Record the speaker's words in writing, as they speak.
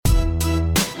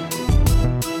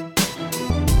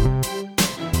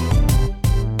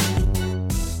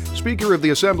Speaker of the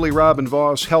Assembly Robin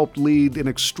Vos helped lead an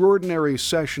extraordinary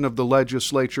session of the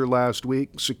legislature last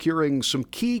week, securing some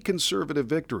key conservative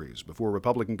victories before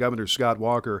Republican Governor Scott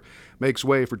Walker makes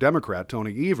way for Democrat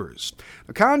Tony Evers.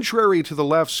 Contrary to the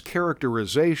left's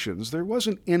characterizations, there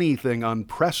wasn't anything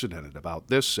unprecedented about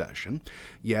this session.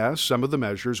 Yes, some of the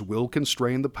measures will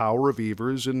constrain the power of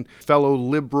Evers and fellow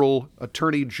liberal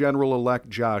Attorney General-elect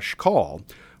Josh Kaul.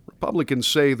 Republicans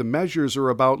say the measures are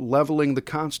about leveling the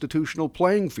constitutional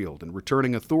playing field and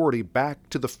returning authority back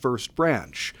to the first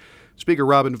branch. Speaker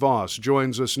Robin Vos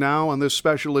joins us now on this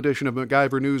special edition of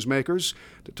MacIver Newsmakers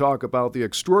to talk about the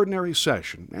extraordinary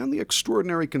session and the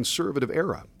extraordinary conservative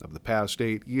era of the past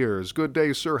 8 years. Good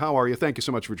day, sir. How are you? Thank you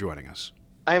so much for joining us.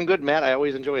 I am good, Matt. I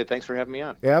always enjoy it. Thanks for having me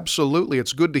on. Absolutely.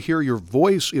 It's good to hear your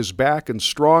voice is back and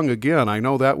strong again. I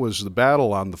know that was the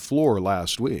battle on the floor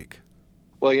last week.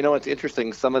 Well, you know, it's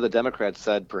interesting. Some of the Democrats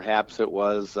said perhaps it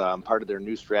was part of their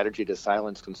new strategy to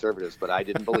silence conservatives, but I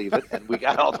didn't believe it, and we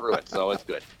got all through it, so it's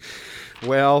good.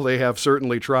 Well, they have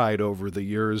certainly tried over the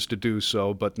years to do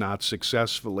so, but not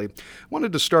successfully. I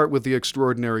wanted to start with the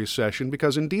extraordinary session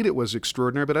because indeed it was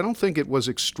extraordinary, but I don't think it was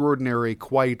extraordinary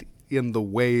quite in the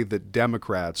way that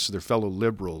Democrats, their fellow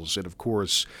liberals, and of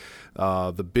course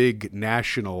the big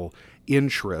national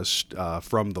interest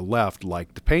from the left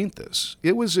like to paint this.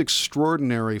 It was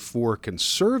extraordinary for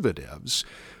conservatives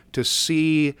to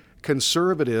see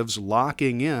conservatives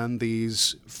locking in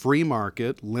these free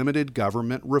market, limited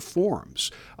government reforms,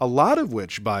 a lot of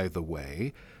which, by the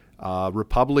way,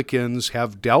 Republicans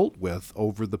have dealt with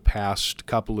over the past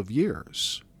couple of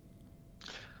years.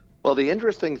 Well, the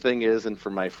interesting thing is, and for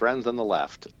my friends on the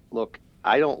left, look,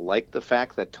 I don't like the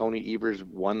fact that Tony Evers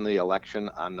won the election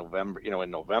in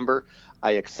November.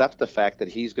 I accept the fact that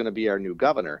he's going to be our new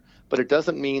governor, but it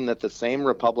doesn't mean that the same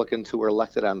Republicans who were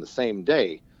elected on the same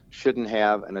day shouldn't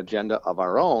have an agenda of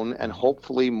our own, and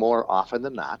hopefully more often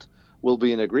than not, we'll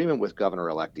be in agreement with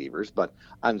Governor-elect Evers, but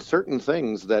on certain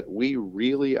things that we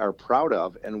really are proud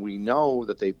of, and we know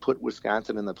that they put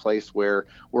Wisconsin in the place where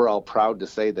we're all proud to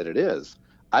say that it is.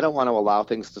 I don't want to allow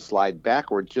things to slide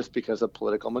backward just because of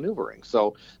political maneuvering.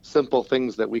 So simple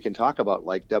things that we can talk about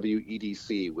like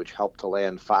WEDC, which helped to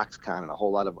land Foxconn and a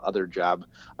whole lot of other job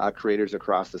creators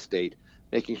across the state,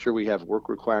 making sure we have work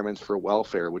requirements for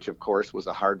welfare, which of course was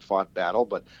a hard-fought battle,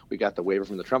 but we got the waiver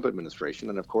from the Trump administration,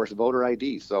 and of course voter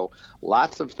ID. So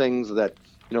lots of things that,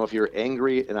 you know, if you're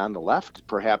angry and on the left,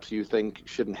 perhaps you think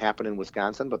shouldn't happen in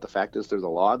Wisconsin, but the fact is there's a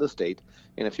law of the state,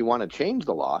 and if you want to change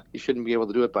the law, you shouldn't be able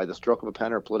to do it by the stroke of a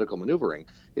pen or political maneuvering.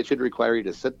 It should require you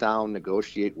to sit down,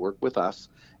 negotiate, work with us,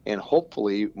 and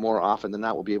hopefully more often than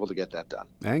not we'll be able to get that done.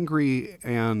 Angry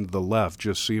and the left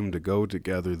just seem to go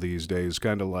together these days,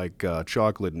 kind of like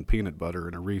chocolate and peanut butter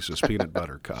in a Reese's peanut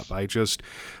butter cup.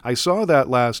 I saw that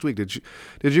last week. Did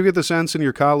you get the sense in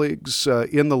your colleagues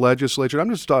in the legislature, I'm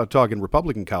just talking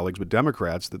Republican colleagues, but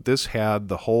Democrats, that this had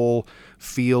the whole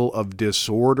feel of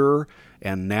disorder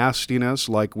and nastiness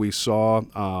like we saw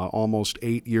almost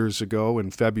 8 years ago in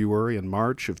February and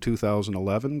March of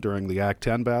 2011 during the Act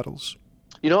 10 battles?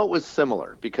 You know, it was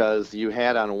similar because you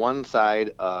had on one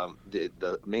side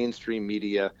the mainstream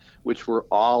media, which were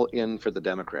all in for the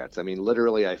Democrats. I mean,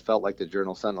 literally, I felt like the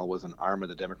Journal-Sentinel was an arm of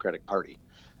the Democratic Party.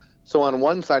 So on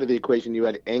one side of the equation, you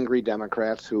had angry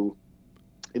Democrats who,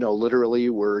 you know,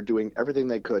 literally were doing everything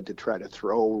they could to try to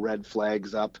throw red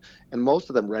flags up, and most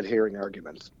of them red herring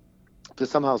arguments, to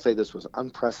somehow say this was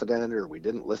unprecedented or we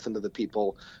didn't listen to the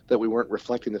people, that we weren't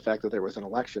reflecting the fact that there was an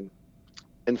election.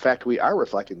 In fact, we are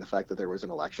reflecting the fact that there was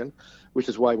an election, which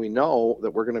is why we know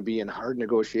that we're going to be in hard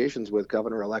negotiations with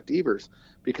Governor-elect Evers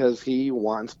because he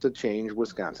wants to change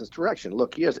Wisconsin's direction.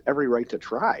 Look, he has every right to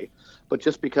try, but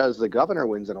just because the governor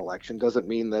wins an election doesn't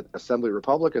mean that Assembly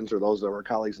Republicans or those of our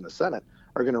colleagues in the Senate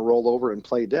are going to roll over and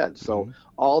play dead. So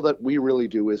all that we really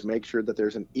do is make sure that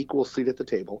there's an equal seat at the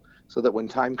table so that when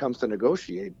time comes to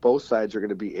negotiate, both sides are going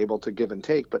to be able to give and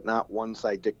take, but not one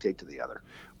side dictate to the other.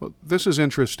 Well, this is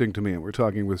interesting to me, and we're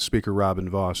talking with Speaker Robin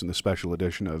Vos in the special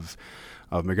edition of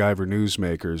MacIver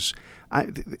Newsmakers.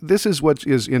 This is what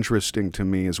is interesting to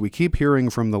me, is we keep hearing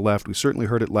from the left. We certainly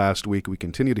heard it last week. We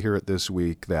continue to hear it this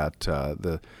week, that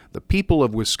the people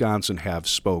of Wisconsin have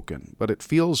spoken. But it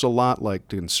feels a lot like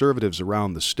to conservatives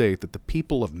around the state that the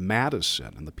people of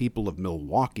Madison and the people of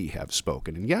Milwaukee have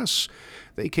spoken. And yes,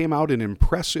 they came out in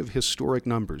impressive historic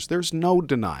numbers. There's no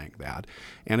denying that.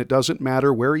 And it doesn't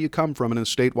matter where you come from in a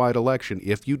statewide election.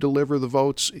 If you deliver the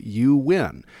votes, you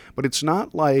win. But it's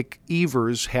not like Evers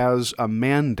Evers has a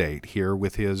mandate here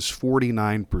with his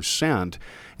 49%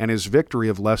 and his victory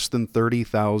of less than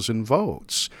 30,000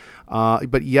 votes.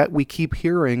 But yet we keep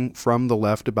hearing from the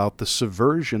left about the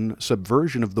subversion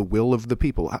of the will of the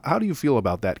people. How do you feel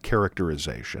about that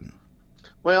characterization?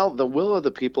 Well, the will of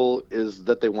the people is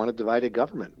that they want a divided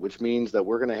government, which means that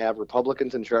we're going to have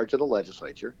Republicans in charge of the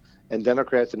legislature and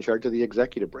Democrats in charge of the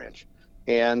executive branch.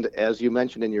 And as you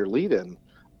mentioned in your lead-in,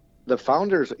 the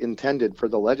founders intended for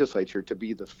the legislature to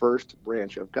be the first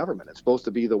branch of government. It's supposed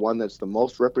to be the one that's the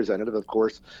most representative. Of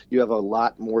course, you have a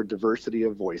lot more diversity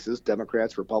of voices,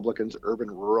 Democrats, Republicans, urban,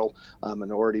 rural,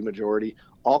 minority, majority,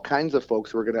 all kinds of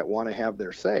folks who are going to want to have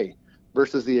their say,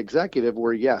 versus the executive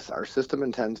where, yes, our system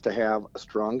intends to have a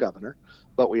strong governor,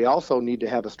 but we also need to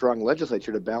have a strong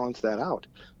legislature to balance that out.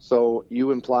 So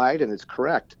you implied, and it's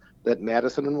correct, that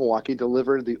Madison and Milwaukee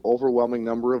delivered the overwhelming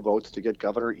number of votes to get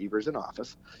Governor Evers in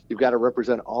office. You've got to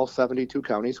represent all 72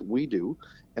 counties. We do.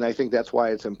 And I think that's why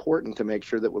it's important to make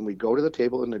sure that when we go to the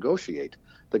table and negotiate,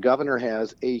 the governor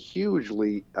has a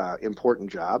hugely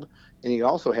important job. And he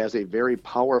also has a very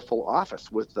powerful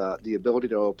office with the ability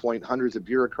to appoint hundreds of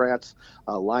bureaucrats,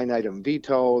 line item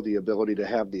veto, the ability to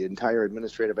have the entire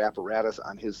administrative apparatus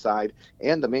on his side,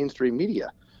 and the mainstream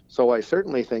media. So I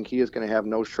certainly think he is going to have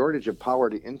no shortage of power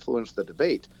to influence the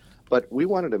debate. But we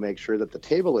wanted to make sure that the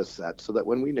table is set so that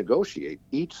when we negotiate,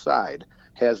 each side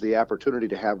has the opportunity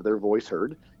to have their voice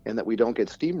heard and that we don't get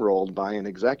steamrolled by an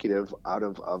executive out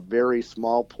of a very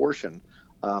small portion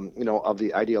of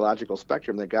the ideological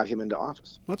spectrum that got him into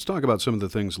office. Let's talk about some of the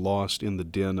things lost in the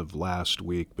din of last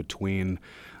week between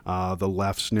the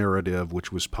left's narrative,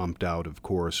 which was pumped out, of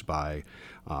course, by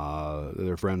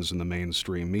their friends in the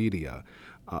mainstream media.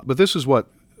 But this is what,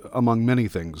 among many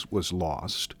things, was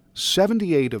lost.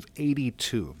 78 of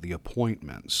 82 of the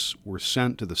appointments were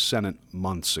sent to the Senate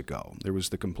months ago. There was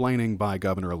the complaining by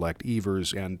Governor-elect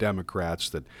Evers and Democrats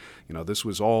that, this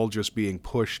was all just being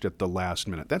pushed at the last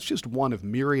minute. That's just one of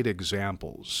myriad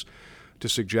examples to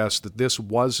suggest that this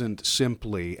wasn't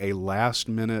simply a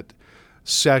last-minute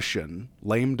session,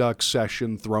 lame duck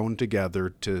session thrown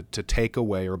together to take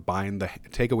away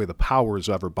the powers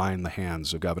of or bind the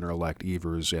hands of Governor-elect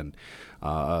Evers and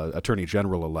Attorney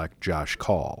General-elect Josh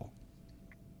Kaul.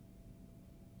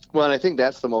 Well, and I think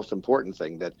that's the most important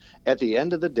thing, that at the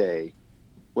end of the day,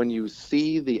 when you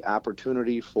see the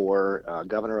opportunity for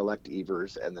Governor-elect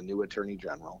Evers and the new Attorney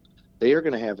General, they are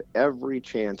going to have every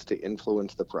chance to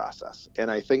influence the process. And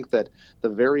I think that the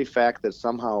very fact that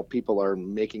somehow people are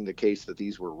making the case that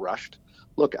these were rushed.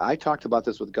 Look, I talked about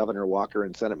this with Governor Walker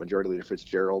and Senate Majority Leader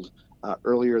Fitzgerald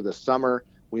earlier this summer.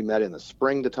 We met in the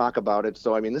spring to talk about it.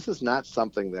 So, this is not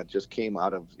something that just came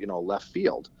out of, left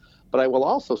field. But I will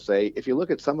also say, if you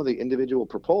look at some of the individual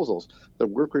proposals, the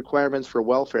work requirements for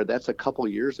welfare, that's a couple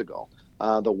years ago.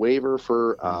 The waiver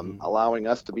for allowing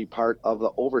us to be part of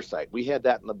the oversight. We had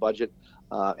that in the budget,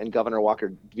 and Governor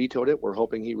Walker vetoed it. We're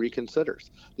hoping he reconsiders.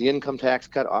 The income tax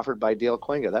cut offered by Dale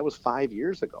Koenga, that was 5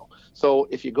 years ago. So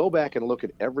if you go back and look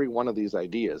at every one of these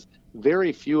ideas,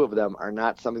 very few of them are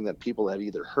not something that people have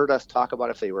either heard us talk about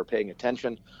if they were paying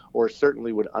attention, or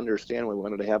certainly would understand we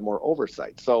wanted to have more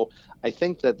oversight. So I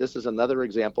think that this is another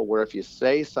example where if you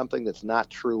say something that's not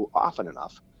true often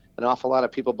enough, an awful lot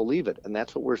of people believe it. And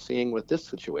that's what we're seeing with this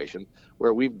situation,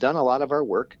 where we've done a lot of our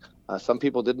work. Some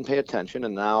people didn't pay attention,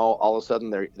 and now all of a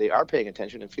sudden they are paying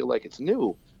attention and feel like it's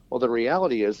new. Well, the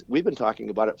reality is we've been talking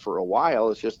about it for a while.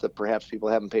 It's just that perhaps people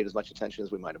haven't paid as much attention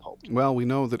as we might have hoped. Well, we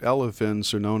know that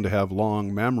elephants are known to have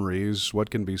long memories. What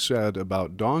can be said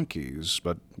about donkeys?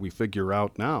 But we figure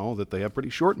out now that they have pretty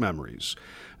short memories.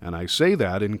 And I say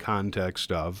that in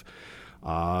context of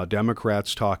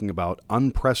Democrats talking about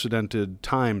unprecedented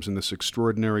times in this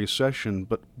extraordinary session,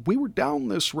 but we were down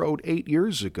this road 8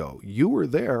 years ago. You were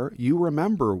there. You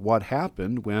remember what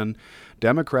happened when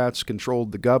Democrats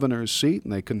controlled the governor's seat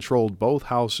and they controlled both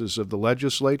houses of the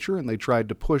legislature, and they tried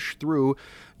to push through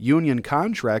union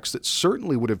contracts that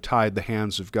certainly would have tied the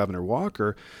hands of Governor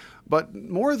Walker. But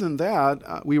more than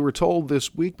that, we were told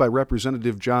this week by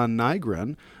Representative John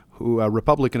Nygren, a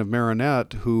Republican of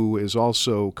Marinette, who is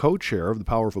also co-chair of the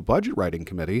powerful budget writing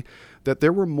committee, that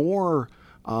there were more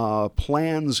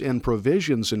plans and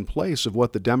provisions in place of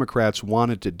what the Democrats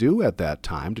wanted to do at that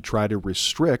time to try to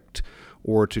restrict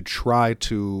or to try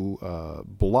to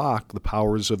block the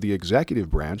powers of the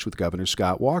executive branch with Governor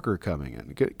Scott Walker coming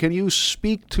in. Can you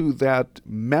speak to that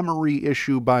memory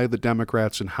issue by the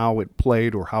Democrats and how it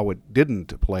played or how it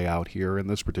didn't play out here in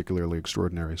this particularly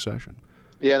extraordinary session?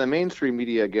 Yeah, the mainstream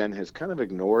media, again, has kind of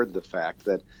ignored the fact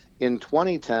that in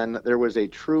 2010, there was a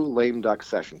true lame duck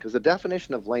session, because the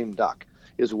definition of lame duck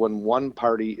is when one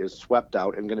party is swept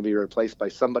out and going to be replaced by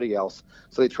somebody else,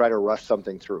 so they try to rush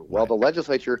something through. Well, the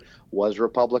legislature was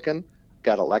Republican,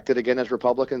 got elected again as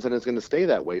Republicans, and is going to stay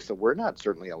that way, so we're not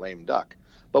certainly a lame duck.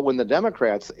 But when the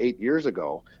Democrats 8 years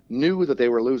ago knew that they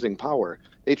were losing power,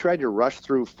 they tried to rush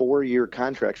through 4-year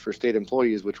contracts for state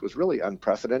employees, which was really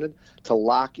unprecedented, to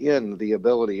lock in the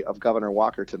ability of Governor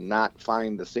Walker to not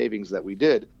find the savings that we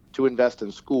did to invest in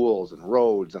schools and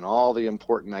roads and all the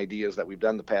important ideas that we've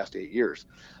done the past 8 years.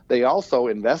 They also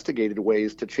investigated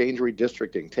ways to change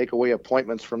redistricting, take away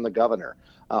appointments from the governor,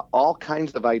 all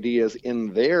kinds of ideas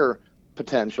in their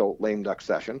potential lame duck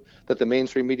session that the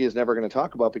mainstream media is never going to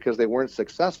talk about because they weren't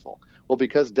successful. Well,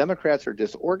 because Democrats are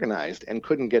disorganized and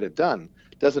couldn't get it done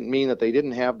doesn't mean that they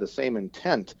didn't have the same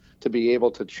intent to be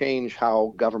able to change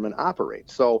how government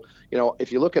operates. So,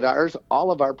 if you look at ours,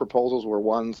 all of our proposals were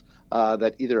ones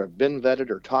that either have been vetted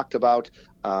or talked about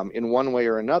in one way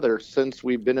or another since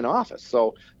we've been in office.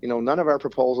 So, none of our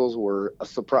proposals were a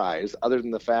surprise other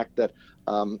than the fact that,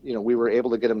 we were able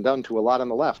to get them done to a lot on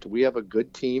the left. We have a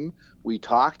good team. We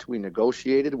talked, we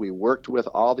negotiated, we worked with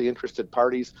all the interested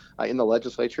parties in the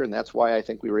legislature, and that's why I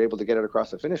think we were able to get it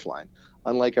across the finish line.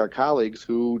 Unlike our colleagues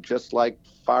who just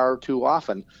far too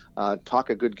often talk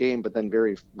a good game, but then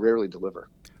very rarely deliver.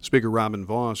 Speaker Robin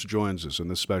Vos joins us in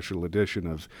this special edition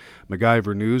of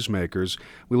MacIver Newsmakers.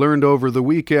 We learned over the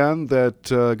weekend that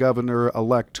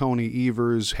Governor-elect Tony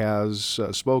Evers has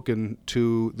spoken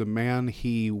to the man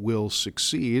he will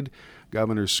succeed,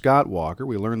 Governor Scott Walker.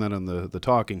 We learned that on the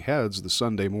Talking Heads, the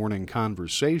Sunday morning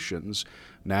conversations,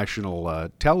 national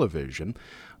television.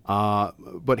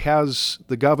 But has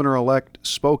the governor-elect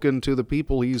spoken to the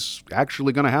people he's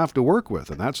actually going to have to work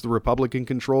with, and that's the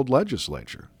Republican-controlled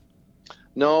legislature?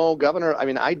 No,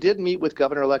 I did meet with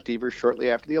Governor-elect Evers shortly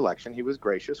after the election. He was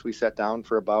gracious. We sat down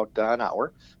for about an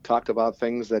hour, talked about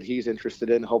things that he's interested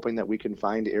in, hoping that we can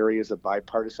find areas of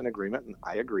bipartisan agreement, and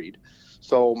I agreed.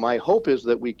 So my hope is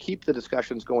that we keep the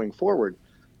discussions going forward,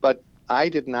 but I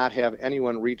did not have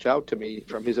anyone reach out to me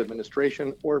from his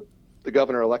administration or the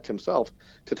governor-elect himself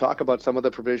to talk about some of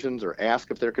the provisions or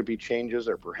ask if there could be changes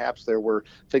or perhaps there were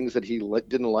things that he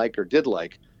didn't like or did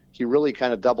like. He really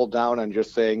kind of doubled down on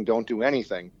just saying don't do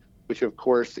anything, which of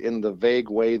course in the vague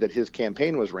way that his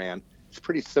campaign was ran, it's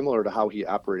pretty similar to how he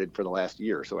operated for the last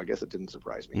year. So I guess it didn't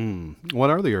surprise me. What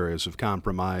are the areas of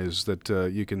compromise that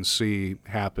you can see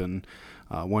happen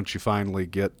once you finally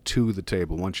get to the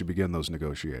table, once you begin those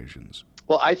negotiations?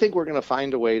 Well, I think we're going to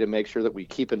find a way to make sure that we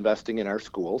keep investing in our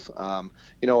schools.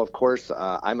 Of course,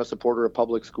 I'm a supporter of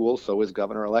public schools, so is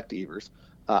Governor-elect Evers.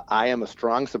 I am a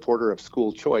strong supporter of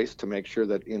school choice to make sure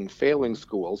that in failing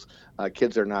schools,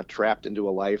 kids are not trapped into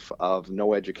a life of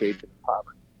no education and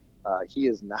poverty. He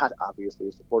is not obviously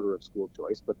a supporter of school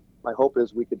choice, but my hope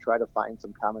is we could try to find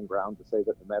some common ground to say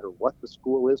that no matter what the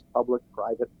school is, public,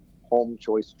 private, home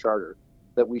choice charter,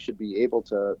 that we should be able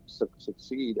to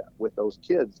succeed with those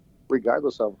kids,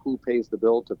 regardless of who pays the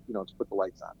bill to put the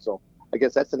lights on. So I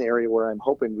guess that's an area where I'm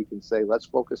hoping we can say, let's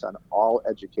focus on all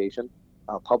education,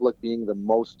 public being the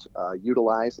most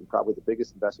utilized and probably the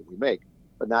biggest investment we make,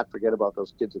 but not forget about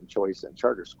those kids in choice and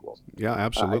charter schools. Yeah,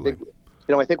 absolutely.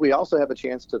 I think we also have a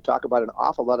chance to talk about an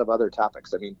awful lot of other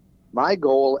topics. I mean, my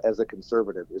goal as a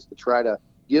conservative is to try to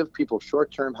give people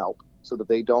short-term help so that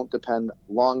they don't depend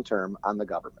long-term on the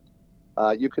government.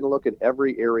 You can look at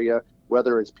every area,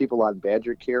 whether it's people on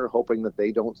Badger Care, hoping that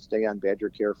they don't stay on Badger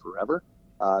Care forever.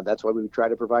 That's why we try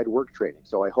to provide work training.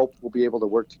 So I hope we'll be able to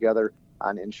work together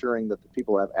on ensuring that the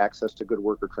people have access to good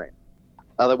worker training.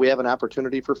 That we have an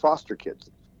opportunity for foster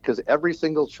kids, because every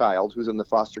single child who's in the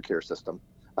foster care system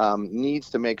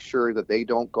needs to make sure that they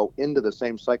don't go into the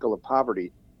same cycle of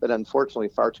poverty that unfortunately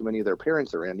far too many of their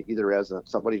parents are in, either as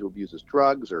somebody who abuses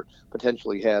drugs or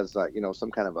potentially has some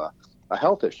kind of a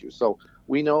health issue. So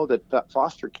we know that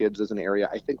foster kids is an area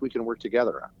I think we can work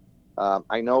together on.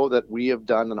 I know that we have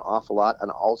done an awful lot on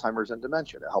Alzheimer's and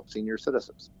dementia to help senior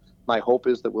citizens. My hope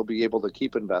is that we'll be able to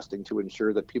keep investing to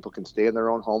ensure that people can stay in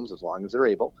their own homes as long as they're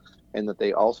able, and that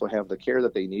they also have the care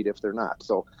that they need if they're not.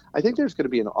 So I think there's going to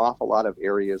be an awful lot of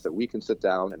areas that we can sit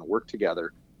down and work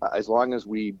together as long as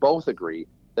we both agree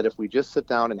that if we just sit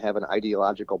down and have an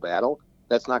ideological battle,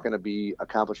 that's not going to be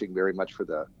accomplishing very much for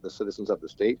the citizens of the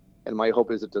state. And my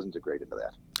hope is it doesn't degrade into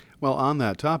that. Well, on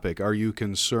that topic, are you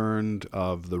concerned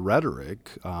of the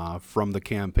rhetoric from the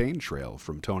campaign trail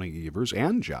from Tony Evers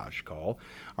and Josh Kaul?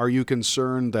 Are you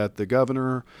concerned that the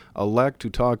governor-elect, who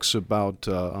talks about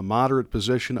a moderate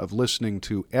position of listening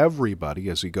to everybody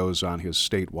as he goes on his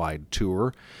statewide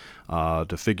tour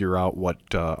to figure out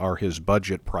what are his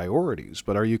budget priorities,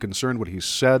 but are you concerned what he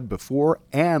said before?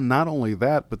 And not only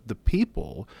that, but the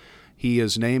people he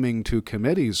is naming to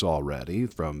committees already,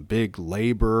 from big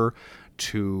labor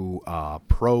to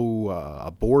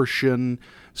pro-abortion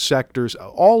sectors,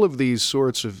 all of these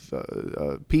sorts of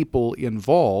people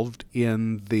involved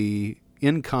in the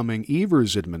incoming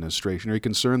Evers administration. Are you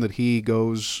concerned that he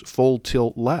goes full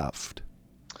tilt left?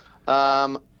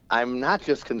 I'm not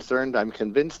just concerned, I'm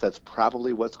convinced that's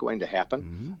probably what's going to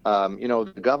happen.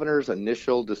 The governor's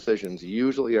initial decisions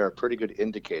usually are a pretty good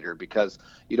indicator because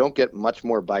you don't get much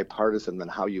more bipartisan than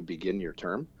how you begin your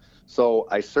term. So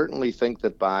I certainly think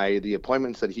that by the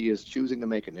appointments that he is choosing to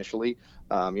make initially,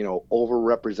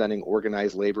 overrepresenting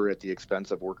organized labor at the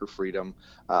expense of worker freedom,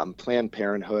 Planned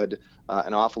Parenthood,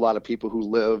 an awful lot of people who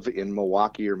live in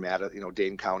Milwaukee or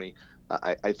Dane County,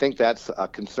 I think that's a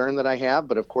concern that I have,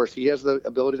 but of course he has the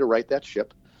ability to right that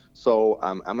ship. So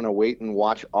I'm going to wait and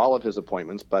watch all of his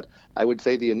appointments, but I would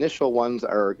say the initial ones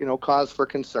are, cause for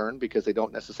concern because they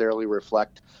don't necessarily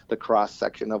reflect the cross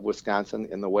section of Wisconsin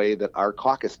in the way that our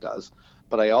caucus does.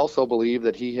 But I also believe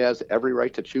that he has every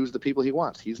right to choose the people he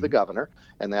wants. He's the governor,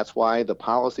 and that's why the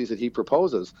policies that he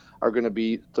proposes are going to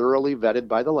be thoroughly vetted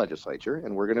by the legislature,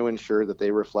 and we're going to ensure that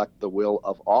they reflect the will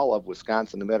of all of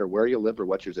Wisconsin, no matter where you live or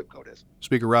what your zip code is.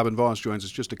 Speaker Robin Vos joins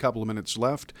us. Just a couple of minutes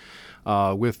left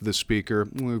with the Speaker.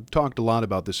 We've talked a lot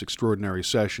about this extraordinary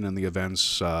session and the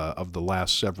events of the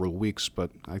last several weeks,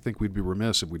 but I think we'd be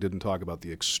remiss if we didn't talk about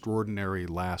the extraordinary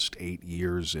last 8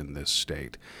 years in this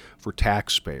state for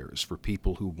taxpayers, for people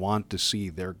who want to see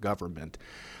their government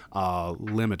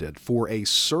limited, for a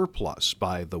surplus,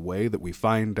 by the way, that we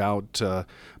find out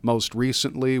most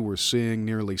recently. We're seeing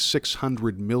nearly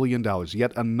 $600 million,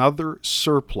 yet another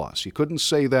surplus. You couldn't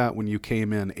say that when you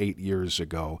came in 8 years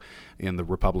ago in the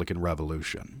Republican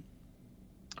Revolution.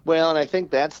 Well, and I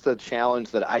think that's the challenge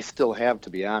that I still have,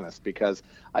 to be honest, because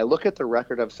I look at the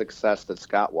record of success that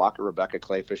Scott Walker, Rebecca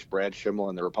Clayfish, Brad Schimmel,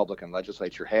 and the Republican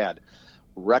legislature had.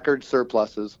 Record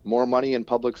surpluses, more money in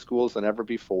public schools than ever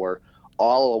before.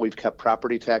 We've kept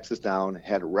property taxes down,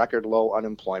 had record low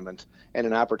unemployment, and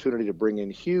an opportunity to bring in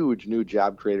huge new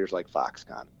job creators like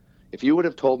Foxconn. If you would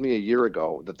have told me a year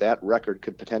ago that record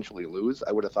could potentially lose,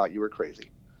 I would have thought you were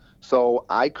crazy. So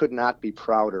I could not be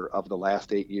prouder of the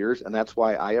last 8 years, and that's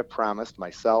why I have promised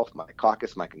myself, my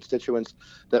caucus, my constituents,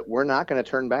 that we're not going to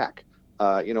turn back.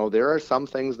 There are some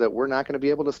things that we're not going to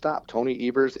be able to stop. Tony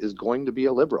Evers is going to be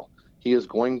a liberal. He is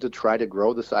going to try to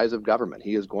grow the size of government.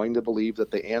 He is going to believe that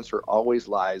the answer always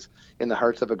lies in the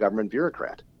hearts of a government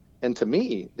bureaucrat. And to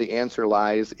me, the answer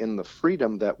lies in the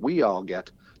freedom that we all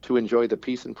get to enjoy the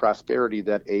peace and prosperity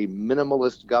that a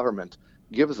minimalist government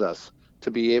gives us, to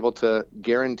be able to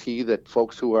guarantee that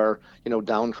folks who are,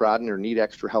 downtrodden or need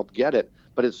extra help get it.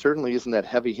 But it certainly isn't that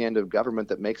heavy hand of government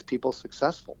that makes people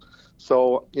successful.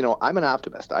 So, I'm an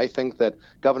optimist. I think that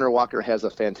Governor Walker has a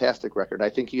fantastic record.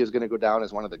 I think he is going to go down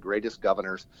as one of the greatest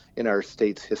governors in our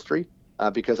state's history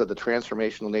because of the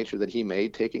transformational nature that he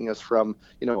made, taking us from,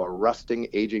 a rusting,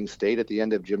 aging state at the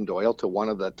end of Jim Doyle to one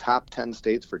of the top 10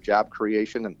 states for job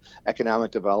creation and economic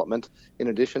development, in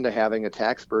addition to having a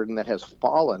tax burden that has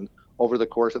fallen over the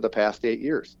course of the past 8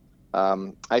 years.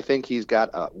 I think he's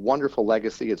got a wonderful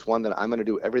legacy. It's one that I'm going to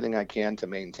do everything I can to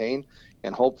maintain.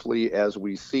 And hopefully, as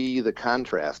we see the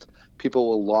contrast, people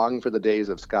will long for the days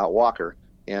of Scott Walker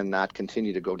and not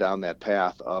continue to go down that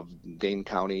path of Dane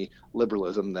County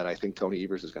liberalism that I think Tony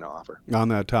Evers is going to offer. On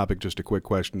that topic, just a quick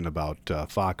question about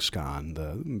Foxconn,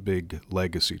 the big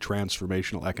legacy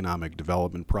transformational economic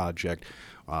development project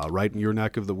right in your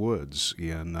neck of the woods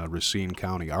in Racine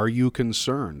County. Are you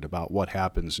concerned about what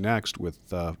happens next with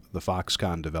the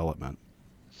Foxconn development?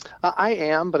 I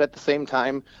am, but at the same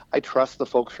time, I trust the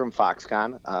folks from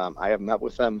Foxconn. I have met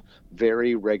with them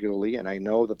very regularly, and I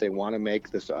know that they want to make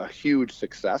this a huge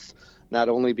success, not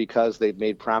only because they've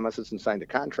made promises and signed a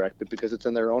contract, but because it's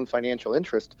in their own financial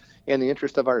interest and the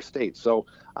interest of our state. So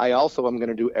I also am going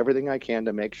to do everything I can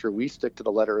to make sure we stick to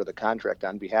the letter of the contract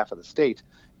on behalf of the state.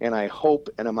 And I hope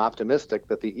and I'm optimistic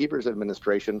that the Evers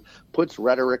administration puts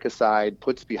rhetoric aside,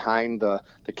 puts behind the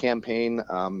campaign,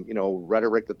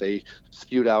 rhetoric that they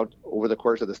spewed out over the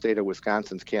course of the state of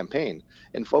Wisconsin's campaign,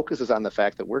 and focuses on the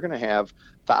fact that we're going to have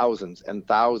thousands and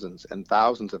thousands and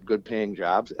thousands of good paying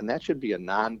jobs. And that should be a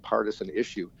nonpartisan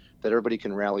issue that everybody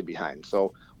can rally behind.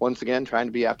 So once again, trying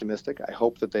to be optimistic. I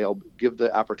hope that they'll give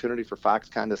the opportunity for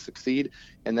Foxconn to succeed,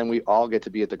 and then we all get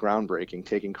to be at the groundbreaking,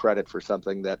 taking credit for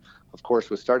something that, of course,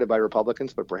 was started by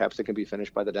Republicans, but perhaps it can be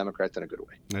finished by the Democrats in a good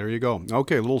way. There you go.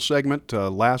 Okay, little segment,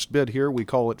 last bit here. We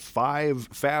call it 5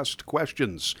 Fast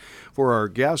Questions for our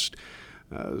guest,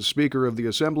 Speaker of the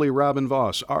Assembly, Robin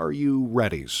Vos. Are you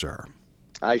ready, sir?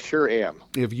 I sure am.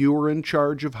 If you were in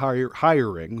charge of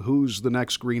hiring, who's the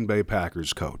next Green Bay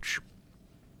Packers coach?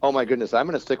 Oh my goodness, I'm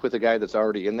going to stick with the guy that's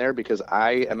already in there because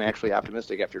I am actually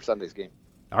optimistic after Sunday's game.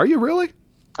 Are you really?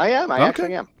 I am. I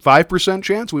actually am. 5%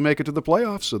 chance we make it to the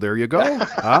playoffs, so there you go.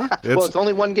 Huh? Well, it's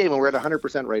only one game, and we're at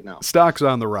 100% right now. Stock's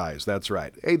on the rise, that's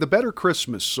right. Hey, the better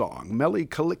Christmas song, Mele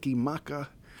Kalikimaka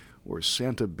or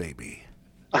Santa Baby?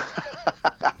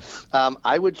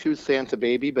 I would choose Santa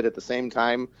Baby, but at the same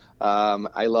time,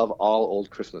 I love all old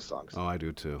Christmas songs. Oh, I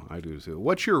do too.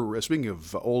 What's your, speaking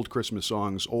of old Christmas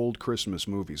songs, old Christmas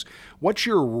movies, what's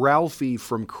your Ralphie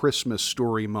from Christmas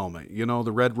Story moment? You know,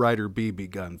 the Red Ryder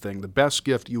BB gun thing, the best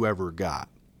gift you ever got.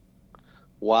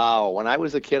 Wow. When I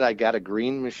was a kid, I got a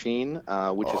green machine,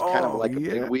 which is kind of like a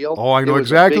big wheel. Oh, I know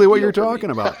exactly what you're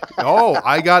talking about. Oh,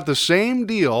 I got the same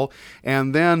deal.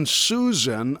 And then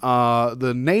Susan,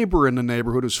 the neighbor in the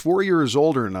neighborhood, who's 4 years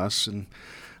older than us and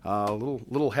a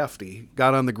little hefty,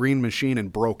 got on the green machine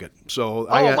and broke it. So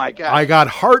my God. I got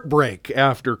heartbreak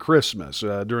after Christmas,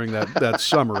 during that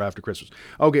summer after Christmas.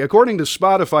 Okay, according to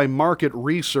Spotify market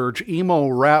research, emo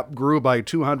rap grew by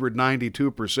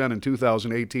 292% in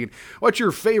 2018. What's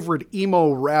your favorite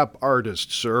emo rap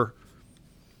artist, sir?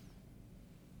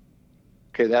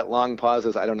 Okay, that long pause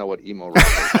is, I don't know what emo rap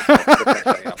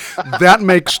is. That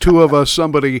makes two of us.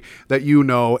 Somebody that you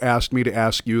know asked me to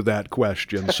ask you that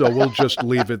question, so we'll just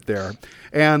leave it there.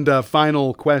 And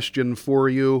final question for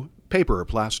you, paper or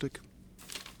plastic?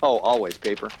 Oh, always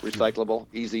paper. Recyclable,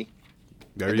 easy.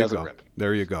 There you go.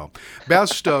 There you go.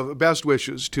 Best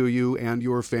wishes to you and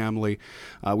your family.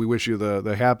 We wish you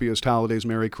the happiest holidays.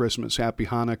 Merry Christmas, Happy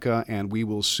Hanukkah, and we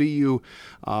will see you,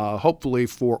 hopefully,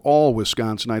 for all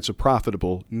Wisconsinites, a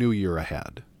profitable new year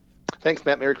ahead. Thanks,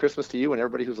 Matt. Merry Christmas to you and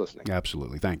everybody who's listening.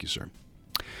 Absolutely. Thank you, sir.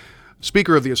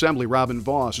 Speaker of the Assembly, Robin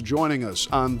Vos, joining us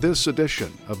on this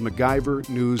edition of MacIver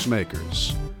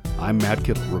Newsmakers. I'm Matt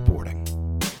Kittle reporting.